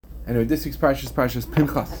Anyway, this week's Parshas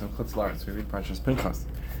Pinchus. We read Parshas Pinchus.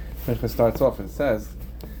 Pinchus starts off and says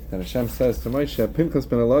that Hashem says to Moshe, Pinchus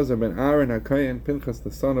ben Elazar ben Aaron HaKohen, Pinchus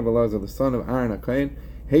the son of Elazar, the son of Aaron HaKohen,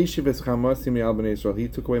 Heishiv es chamasi mi'al b'nei Yisrael. He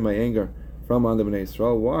took away my anger from on the b'nei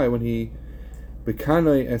Yisrael. Why? When he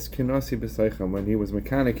bekanoi es kinasi b'seicham, when he was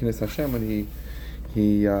mechanic in his Hashem, when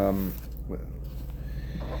he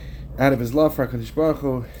out of his love for HaKadosh Baruch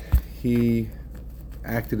Hu, he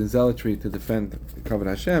acted in zealotry to defend the Kavod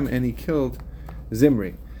Hashem, and he killed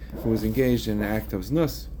Zimri, who was engaged in an act of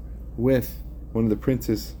znus with one of the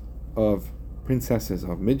princesses of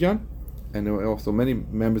Midian, and there were also many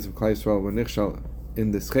members of Klal Yisrael were nichshal in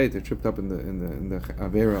the chet, they tripped up in the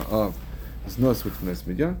avera of znus with Pnes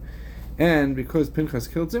Midian, and because Pinchas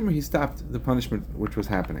killed Zimri, he stopped the punishment which was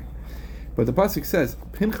happening. But the pasuk says,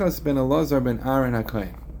 Pinchas ben Elazar ben Aaron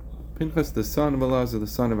HaKohen, Pinchas the son of Elazar, the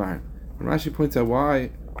son of Aaron. And Rashi points out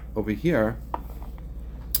why over here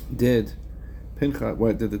did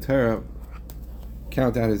the Torah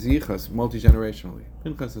count out as yichas multi-generationally.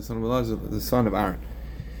 Pinchas the son of Elazar, the son of Aaron.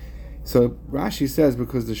 So Rashi says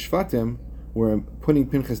because the Shvatim were putting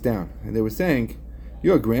Pinchas down, and they were saying,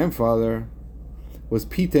 your grandfather was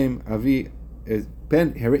Pitem Avi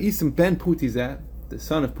Ben Hereisim Ben Putizat, the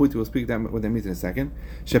son of Puti. We'll speak about what that means in a second.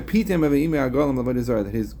 Shapitem Avi Ime Agolam Lavadizar,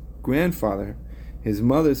 that his grandfather, his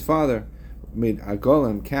mother's father, made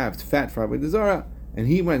agolam, calves, fat for Avodah Zarah, and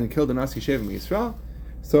he went and killed a Nasi Shevim Yisrael.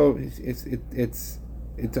 So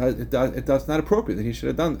it's not appropriate that he should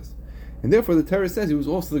have done this, and therefore the Torah says he was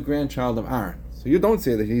also the grandchild of Aaron. So you don't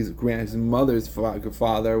say that his mother's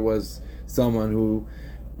father was someone who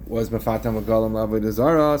was mefatam agolam Avodah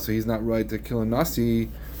Zarah, so he's not right to kill a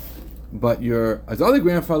Nasi. But his other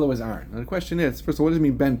grandfather was Aaron. Now the question is, first of all, what does it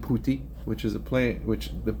mean Ben Puti, which is a play,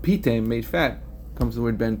 which the Pitem made fat, comes the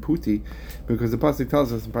word Ben Puti, because the pasuk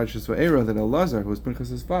tells us in Parshas Va'era that Elazar, who was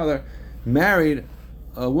Pinchas' father, married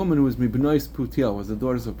a woman who was Mibnois Putiel, was the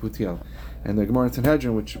daughters of Putiel. And the Gemara in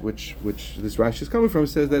Sanhedrin, which this Rashi is coming from,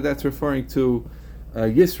 says that that's referring to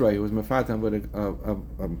Yisrael, who was Mefatem, but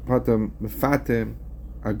Mefatem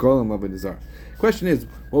Agolam Avodah Zarah. Question is,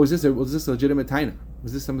 was this a legitimate taina?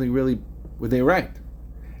 Was this something really? Were they right?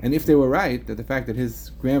 And if they were right, that the fact that his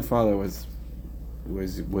grandfather was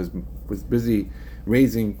busy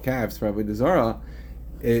raising calves for Avodah Zarah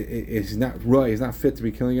is not right, he's not fit to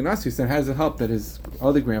be killing a Nasi, then how does it help that his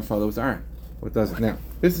other grandfather was Aaron? What does it now?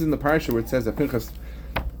 This is in the parsha where it says that Pinchas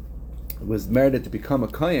was merited to become a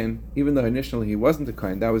Kohen, even though initially he wasn't a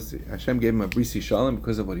Kohen. That was, Hashem gave him a brisi shalom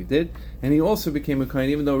because of what he did, and he also became a Kohen,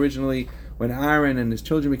 even though originally when Aaron and his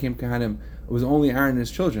children became Kohanim, it was only Aaron and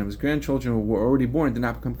his children. His grandchildren who were already born did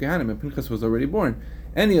not become Kohanim, and Pinchas was already born.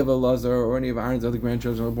 Any of Elazar or any of Aaron's other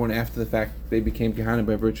grandchildren were born after the fact they became Kohanim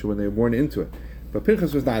by virtue when they were born into it. But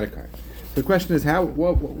Pinchas was not a Kohen. The question is,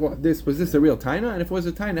 was this a real taina? And if it was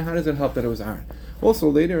a taina, how does it help that it was Aaron? Also,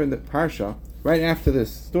 later in the parsha, right after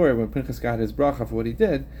this story, when Pinchas got his bracha for what he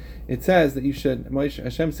did, it says that Hashem told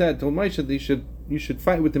Moshe that you should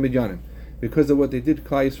fight with the Midyanim because of what they did to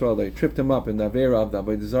Klal Yisrael. They tripped him up in the avera of the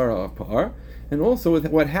Avodah Zarah of Pa'ar, and also with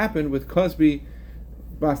what happened with Cosby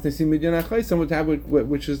Bas Nesim Midyan Achayim,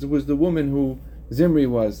 which was the woman who Zimri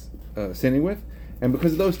was sinning with. And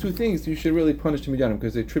because of those two things, you should really punish the Midyanim,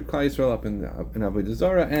 because they tripped Klal Yisrael up in Avodah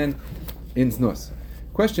Zarah and in Znus.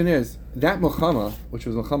 Question is, that Milchama, which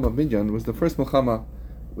was Milchama of Midyan, was the first Milchama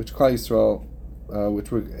which Klal Yisrael,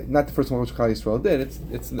 which were not the first one which Klal Yisrael did.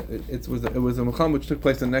 It was a Milchama which took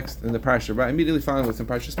place in the parsha, right? Immediately following what's in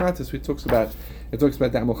Parshas Pinchus, it talks about that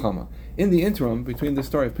Milchama. In the interim between the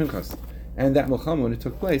story of Pinchas and that Milchama, when it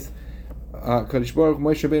took place, Kadosh Baruch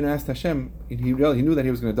Moshe Rabbeinu asked Hashem. He knew that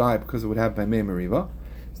he was going to die because it would happen by Mei Meriva.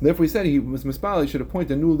 So therefore, he said he was mispal. He should appoint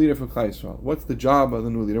a new leader for Klal Yisrael. What's the job of the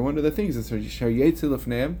new leader? One of the things is Asher Yetzi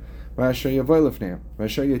Lefneim, Asher Yavoy Lefneim,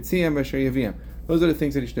 Asher Yetziam, Asher Yaviam. Those are the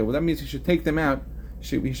things that he should do. Well, that means he should take them out.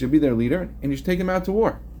 He should be their leader, and he should take them out to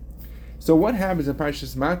war. So what happens in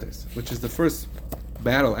Parshas Matos, which is the first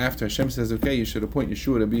battle after Hashem says, "Okay, you should appoint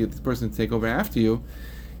Yeshua to be the person to take over after you."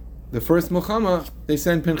 The first Milchama, they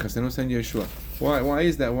send Pinchas. They don't send Yeshua. Why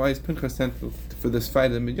is that? Why is Pinchas sent for this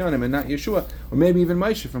fight of the Midyanim and not Yeshua, or maybe even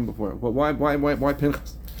Moshe from before? But why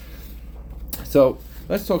Pinchas? So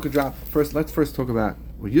let's talk a drop first. Let's first talk about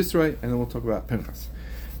Yisrael, and then we'll talk about Pinchas.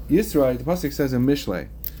 Yisrael, the pasuk says in Mishlei,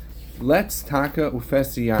 "Let's taka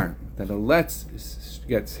ufesi yarn," that a let's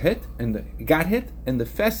gets hit and the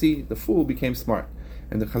fesi, the fool, became smart.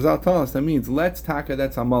 And the Chazal tell us that means let's taka.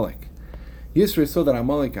 That's Amalek. Yisrael saw that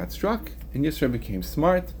Amalek got struck, and Yisrael became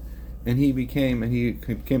smart, and he came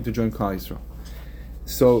to join Klal Yisrael.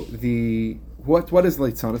 So what is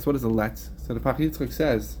Leitzanis? What is the let's? So the Pach Yitzchak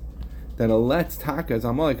says that a let's taka is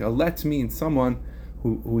Amalek. A let's means someone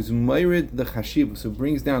who's meirid the chashivas, who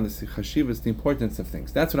brings down the chashivas, the importance of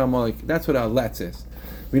things. That's what Amalek. That's what a let's is.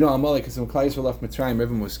 We know Amalek is when Klal Yisrael left Mitzrayim,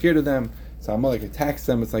 everyone was scared of them. So Amalek attacks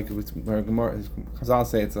them. It's like Chazal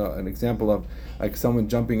say it's an example of like someone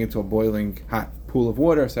jumping into a boiling hot pool of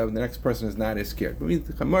water. So the next person is not as scared. But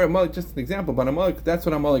Amalek, just an example. But Amalek, that's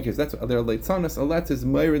what Amalek is. That's what their leitzanas. A let's is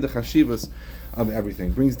meirid the chashivas of everything.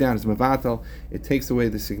 It brings down, it's mevatel. It takes away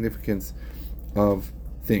the significance of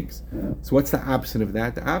things. So what's the opposite of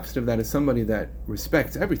that? The opposite of that is somebody that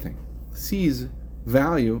respects everything, sees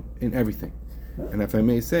value in everything, and if I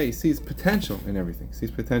may say, sees potential in everything, sees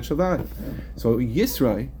potential value. So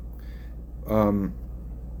Yisrael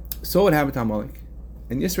saw what happened to Amalek,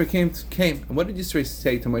 and Yisrael came. And what did Yisrael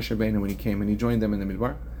say to Moshe Rabbeinu when he came and he joined them in the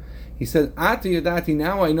Midbar? He said, Ati Yadati,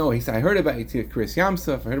 now I know. He said, I heard about Kriyas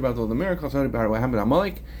Yamsuf, I heard about all the miracles, I heard about what happened to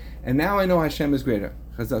Amalek, and now I know Hashem is greater.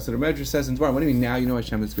 So the Medrash says in Dvar, what do you mean now you know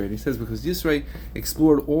Hashem is greater? He says because Yisrael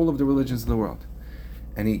explored all of the religions of the world,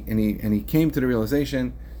 and he came to the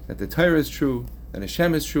realization that the Torah is true, that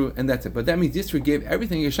Hashem is true, and that's it. But that means Yisrael gave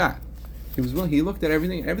everything a shot. He was willing. He looked at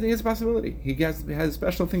everything. Everything is a possibility. He has a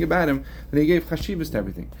special thing about him that he gave chashivas to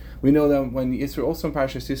everything. We know that when Yisrael, also in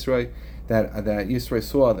Parshas Yisrael, that Yisrael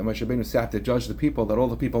saw that Moshe Rabbeinu sat to judge the people, that all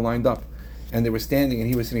the people lined up, and they were standing, and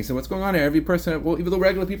he was sitting. He said, "What's going on here? Every person, well, even the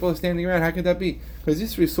regular people are standing around. How could that be?" Because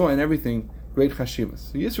Yisrael saw in everything great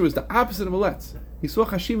chashivas. So Yisrael was the opposite of a letz. He saw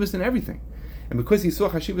chashivas in everything, and because he saw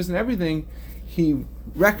chashivas in everything, he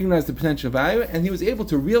recognized the potential value, and he was able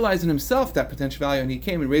to realize in himself that potential value, and he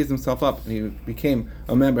came and raised himself up, and he became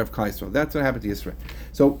a member of Klal Yisrael. That's what happened to Yisrael.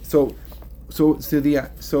 So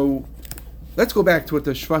let's go back to what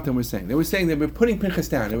the Shvatim were saying. They were saying they were putting Pinchas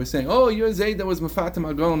down. They were saying, "Oh, you're Zayd that was Mafatim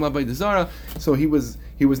Agolam Avodah Zarah, so he was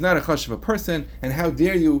not a chash of a person, and how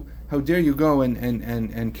dare you go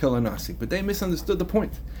and kill a Nasi?" But they misunderstood the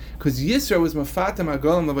point, because Yisrael was Mafatim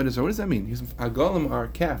Agolam Avodah Zarah. What does that mean? Agolam are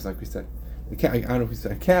calves, like we said. I don't know if we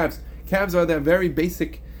said calves. Calves are that very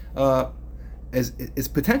basic, is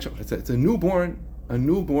potential. It's a newborn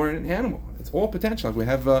animal. It's all potential. Like we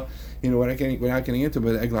have, we're not getting into,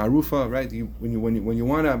 but Egla Arufa, right? When you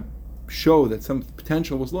want to show that some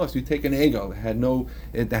potential was lost, you take an egel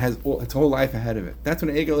that has its whole life ahead of it. That's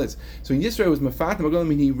what an egel is. So Yisrael was mafatim agol. I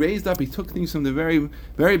mean, he raised up. He took things from the very,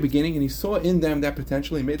 very beginning, and he saw in them that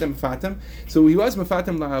potential. He made them mafatim. So he was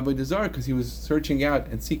mafatim la'avodah zarah because he was searching out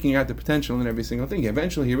and seeking out the potential in every single thing.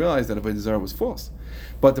 Eventually, he realized that avodah zarah was false.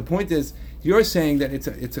 But the point is, you're saying that it's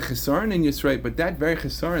a chesaron in Yisrael, but that very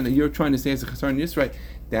chesaron that you're trying to say is a chesaron in Yisrael,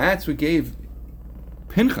 that's what gave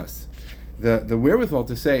Pinchas the wherewithal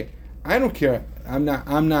to say, I don't care.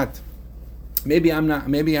 Maybe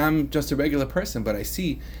I'm just a regular person, but I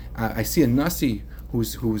see a Nasi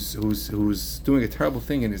who's doing a terrible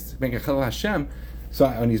thing and is making a Chalal Hashem,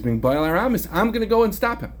 and he's being Baal Aramis. I'm going to go and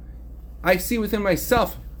stop him. I see within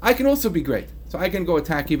myself I can also be great, so I can go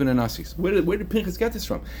attack even a Nasi. Where did Pinchas get this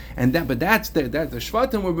from? And the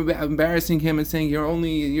Shvatim were embarrassing him and saying you're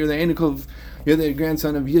the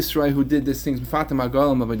grandson of Yisrael who did this thing.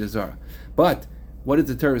 But what did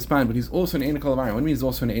the Torah respond? But he's also an Einakol of Aaron. What do you mean he's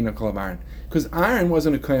also an Einakol of Aaron? Because Aaron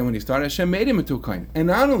wasn't a Kohen when he started. Hashem made him into a Kohen. And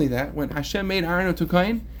not only that, when Hashem made Aaron into a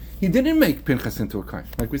Kohen, he didn't make Pinchas into a Kohen.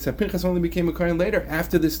 Like we said, Pinchas only became a Kohen later,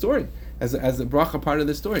 after this story, as a bracha part of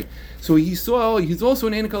the story. So he's also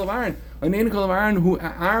an Einakol of Aaron. An Einakol of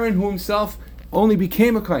Aaron who himself only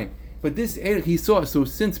became a Kohen. But this he saw, so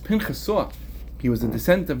since Pinchas saw, he was a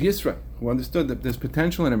descendant of Yisrael, who understood that there's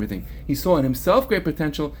potential in everything. He saw in himself great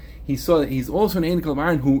potential. He saw that he's also an Einakol of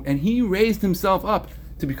Aaron, and he raised himself up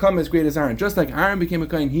to become as great as Aaron. Just like Aaron became a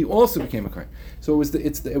Kohen, he also became a Kohen. So it was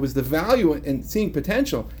the value in seeing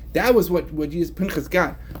potential. That was what Pinchas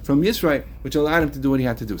got from Yisrael, which allowed him to do what he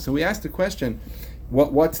had to do. So we asked the question, why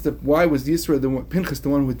was Yisrael Pinchas the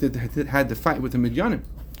one who had to fight with the Midyanim?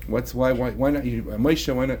 Why not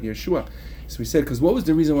Moshe? Why not Yeshua? So we said, because what was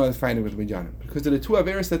the reason why they're fighting with Midyanim? Because of the two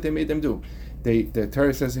averos that they made them do. The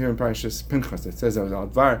Torah says here in Parshas Pinchas, it says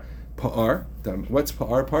Al-Dvar Pa'ar. What's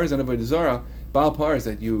Pa'ar? Pa'ar is an avodah zarah. Baal Pa'ar is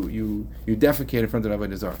that you defecate in front of the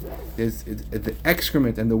avodah zarah. The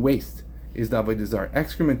excrement and the waste is the avodah zarah.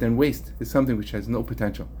 Excrement and waste is something which has no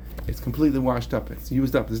potential. It's completely washed up. It's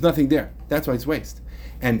used up. There's nothing there. That's why it's waste.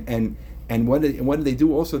 And what did they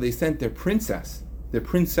do? Also, they sent their princesses.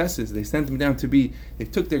 They sent them down to be. They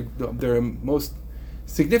took their most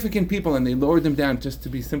significant people and they lowered them down just to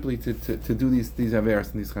be simply to do these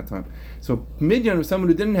averos and these chatam. So Midyan was someone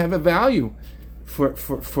who didn't have a value for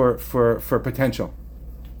potential.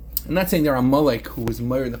 I'm not saying they're a Amalek who was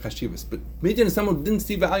Meir in the Chashivas, but Midyan is someone who didn't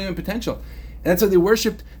see value in potential. And that's what they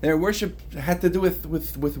worshipped. Their worship had to do with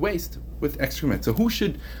waste, with excrement. So who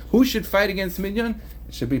should fight against Midian?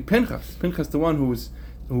 It should be Pinchas. Pinchas, the one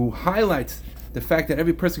who highlights the fact that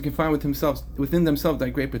every person can find within themselves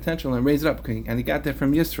that great potential and raise it up. And he got that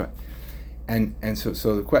from Yisra. And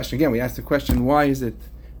so the question again, we asked the question: was it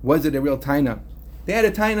a real taina? They had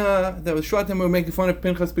a taina that was short. Them were making fun of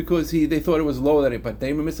Pinchas because they thought it was low, but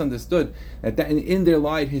they misunderstood that in there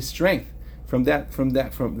lied his strength. From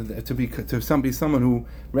to be someone who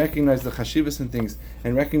recognized the chashivas and things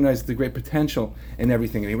and recognized the great potential in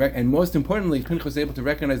everything, and most importantly, Pinchas was able to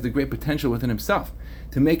recognize the great potential within himself,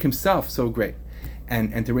 to make himself so great,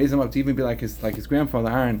 and to raise him up to even be like his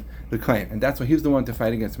grandfather Aaron the Kohen, and that's why he was the one to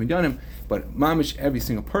fight against Midyanim. But mamish, every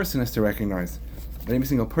single person has to recognize that every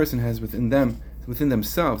single person has within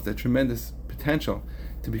themselves that tremendous potential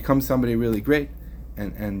to become somebody really great,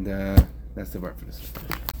 and that's the word for this.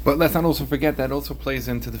 But let's not also forget that also plays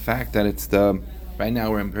into the fact that it's right now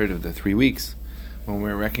we're in a period of the 3 weeks when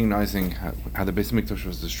we're recognizing how the Beis Hamikdash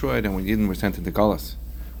was destroyed and when Yidden were sent into Galus.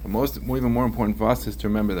 But even more important for us is to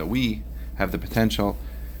remember that we have the potential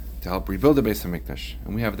to help rebuild the Beis Hamikdash,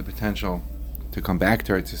 and we have the potential to come back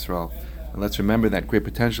to Eretz Yisrael. And let's remember that great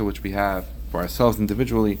potential which we have for ourselves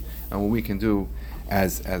individually and what we can do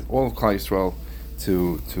as all of Klal Yisrael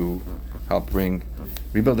to help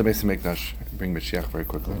rebuild the Beis Hamikdash, bring Mashiach very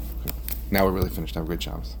quickly. Now we're really finished. Have a great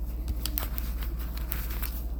Shabbos.